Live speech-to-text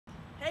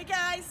Hey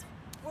guys,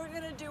 we're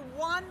gonna do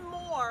one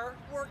more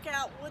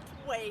workout with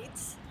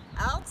weights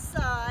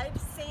outside.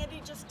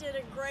 Sandy just did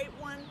a great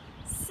one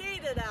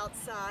seated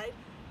outside.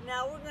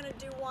 Now we're gonna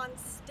do one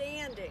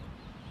standing.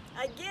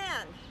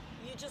 Again,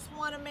 you just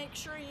wanna make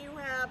sure you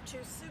have 2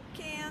 soup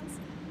cans,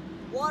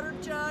 water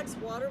jugs,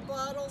 water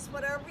bottles,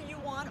 whatever you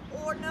want,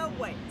 or no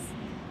weights.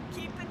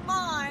 Keep in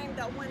mind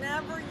that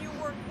whenever you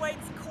work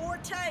weights, core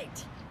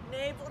tight,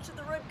 navel to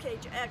the rib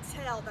cage,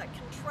 exhale, that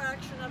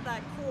contraction of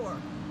that core.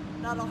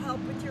 That'll help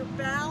with your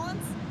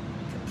balance,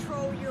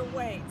 control your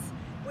weights.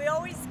 We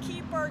always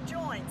keep our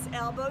joints,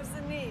 elbows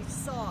and knees,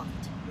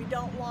 soft. We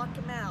don't lock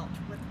them out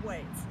with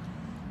weights.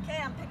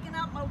 Okay, I'm picking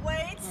up my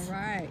weights. All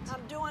right.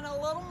 I'm doing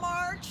a little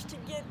march to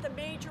get the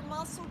major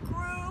muscle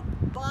group,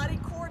 body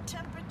core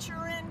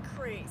temperature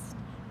increased.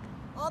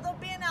 Although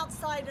being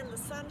outside in the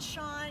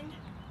sunshine,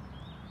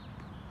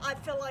 I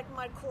feel like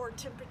my core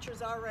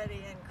temperature's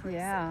already increasing.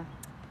 Yeah.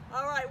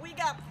 All right, we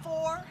got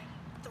 4,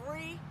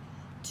 3,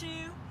 2,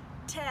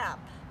 tap.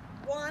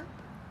 1,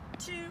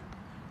 2,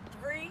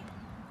 3,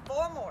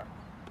 4 more.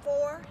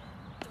 4,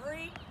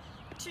 3,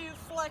 2,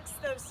 flex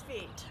those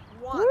feet.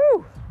 1,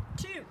 Woo!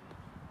 2,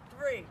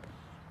 3,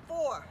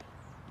 4,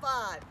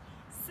 5,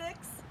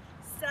 6,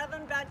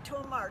 7, back to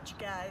a march,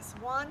 guys.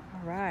 1,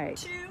 All right.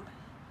 2,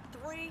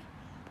 3,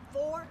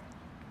 4,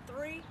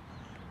 3,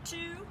 2,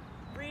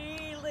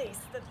 release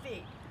the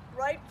feet.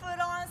 Right foot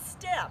on a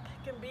step.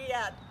 Can be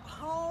at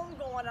home,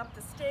 going up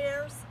the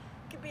stairs.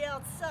 Can be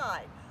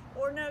outside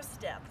or no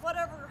step,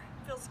 whatever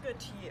feels good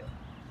to you.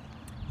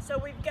 So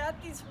we've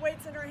got these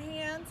weights in our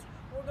hands.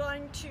 We're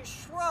going to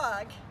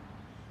shrug,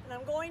 and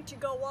I'm going to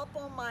go up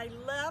on my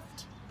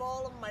left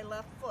ball of my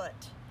left foot.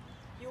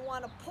 You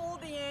want to pull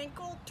the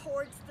ankle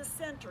towards the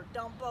center.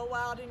 Don't bow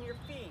out in your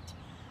feet.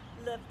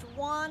 Lift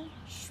 1,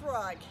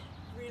 shrug,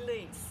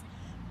 release.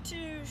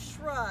 2,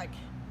 shrug,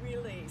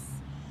 release.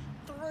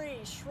 3,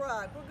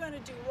 shrug. We're going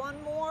to do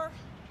one more.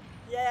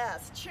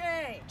 Yes,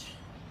 change.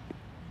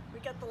 We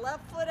got the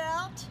left foot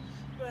out.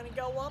 We're going to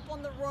go up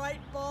on the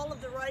right ball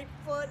of the right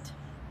foot.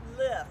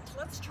 Lift.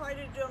 Let's try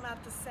to do them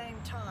at the same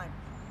time.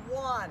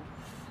 1,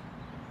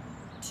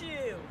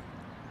 2,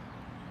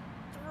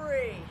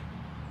 3,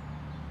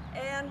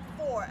 and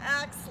 4.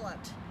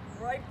 Excellent.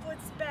 Right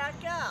foot's back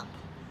up.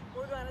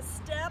 We're going to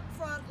step,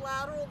 front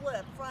lateral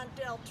lift, front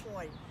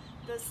deltoid.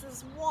 This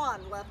is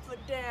 1, left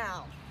foot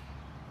down.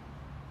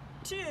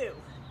 2,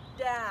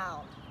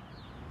 down.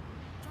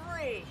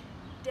 3,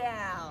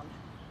 down.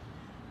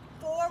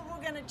 4,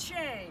 we're going to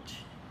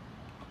change.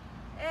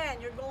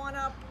 And you're going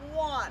up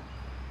 1,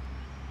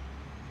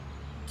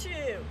 2,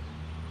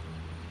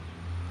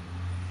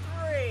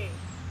 3,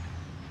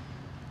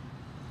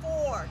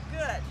 4.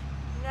 Good.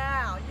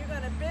 Now you're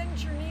going to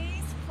bend your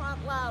knees,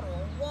 front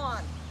lateral.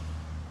 1,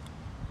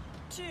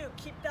 2,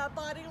 keep that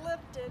body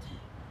lifted.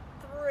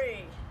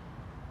 3,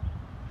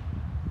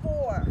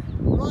 4.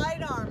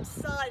 Right arm,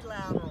 side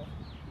lateral.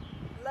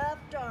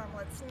 Left arm,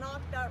 let's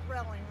knock that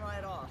railing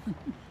right off.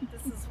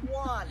 This is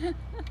 1,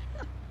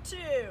 2,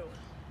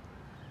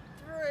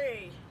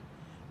 3.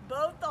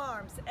 Both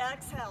arms,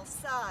 exhale,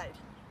 side.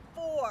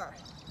 4,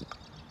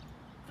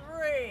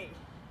 3,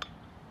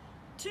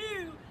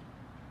 2,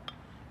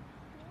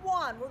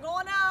 1. We're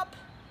going up,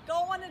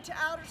 going into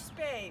outer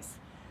space.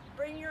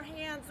 Bring your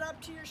hands up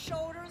to your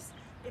shoulders.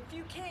 If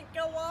you can't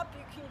go up,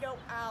 you can go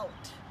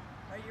out.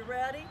 Are you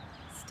ready?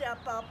 Step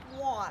up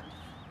 1.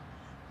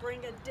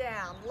 Bring it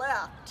down,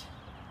 left.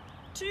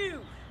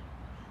 2,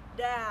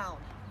 down,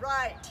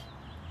 right.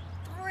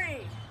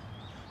 3,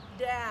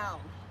 down.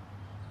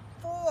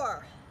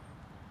 4.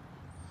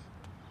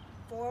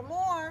 4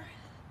 more.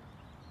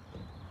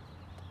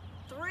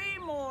 3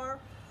 more.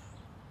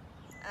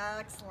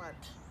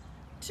 Excellent.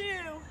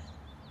 2.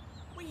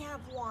 We have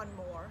 1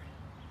 more.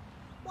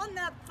 Wasn't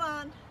that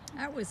fun?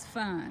 That was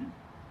fun.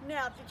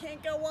 Now, if you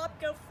can't go up,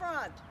 go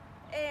front.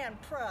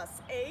 And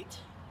press 8,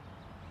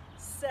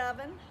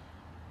 7,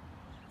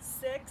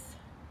 6,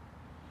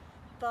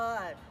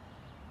 5,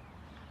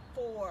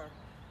 4,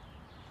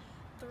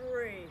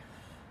 3,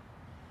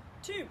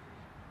 2.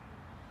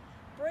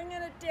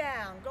 Bringing it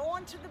down. Go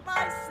into the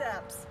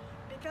biceps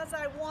because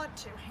I want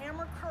to.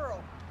 Hammer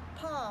curl.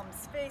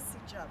 Palms face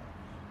each other.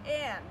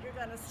 And you're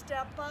going to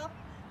step up.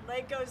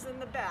 Leg goes in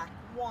the back.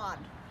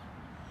 1.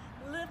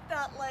 Lift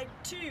that leg.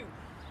 2,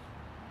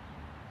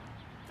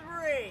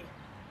 3,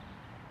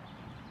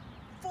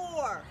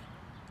 4,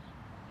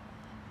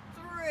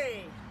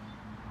 3,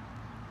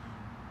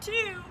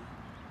 2.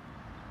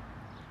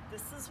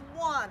 This is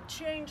 1.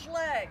 Change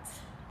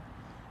legs.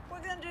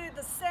 We're going to do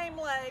the same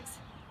legs.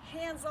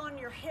 Hands on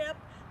your hip.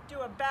 Do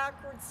a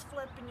backwards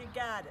flip and you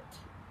got it.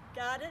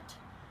 Got it?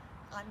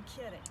 I'm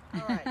kidding.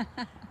 All right.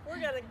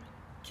 We're going to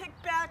kick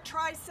back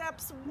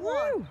triceps. 1.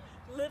 Woo!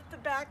 Lift the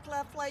back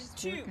left leg.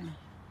 2,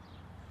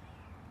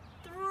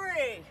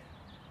 3,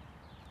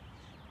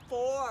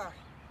 4,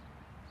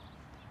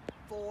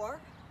 4,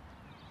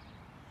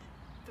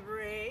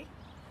 3,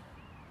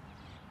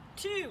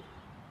 2,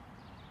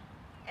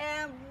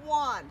 and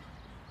 1.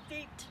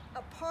 Feet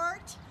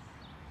apart,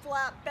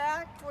 Flat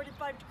back,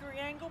 45-degree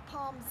angle,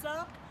 palms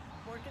up,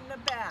 working the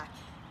back.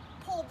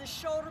 Pull the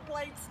shoulder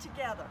blades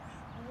together.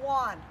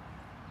 1,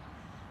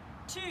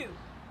 2,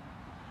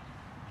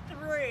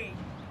 3,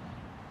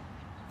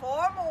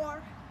 4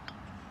 more.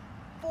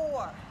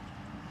 4,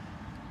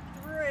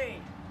 3,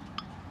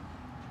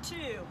 2.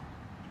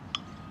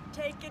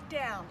 Take it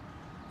down.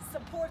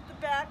 Support the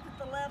back with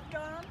the left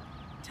arm.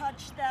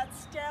 Touch that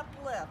step,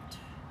 lift.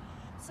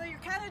 So you're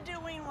kind of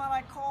doing what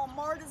I call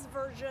Marta's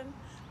version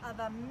of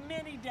a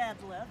mini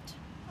deadlift,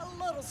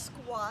 a little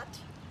squat.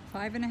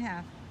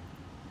 5.5.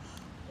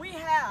 We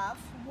have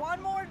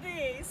 1 more of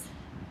these.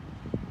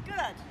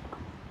 Good.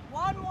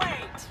 1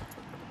 weight.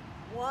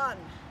 1.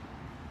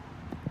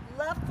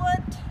 Left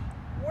foot,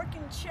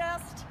 working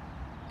chest,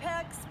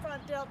 pecs,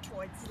 front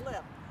deltoids,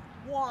 lift.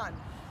 1,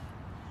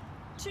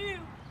 2,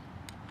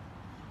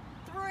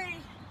 3,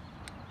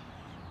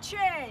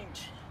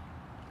 change.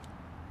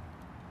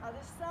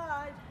 Other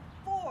side,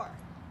 4,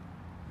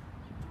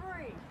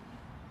 3,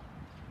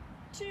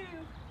 2,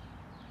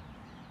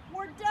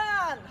 we're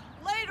done.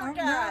 Later, All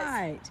guys.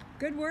 right,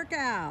 good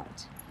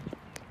workout.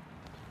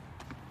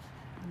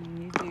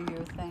 You do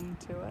your thing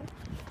to it.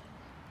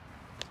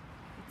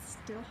 It's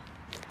still.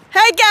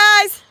 Hey,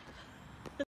 guys.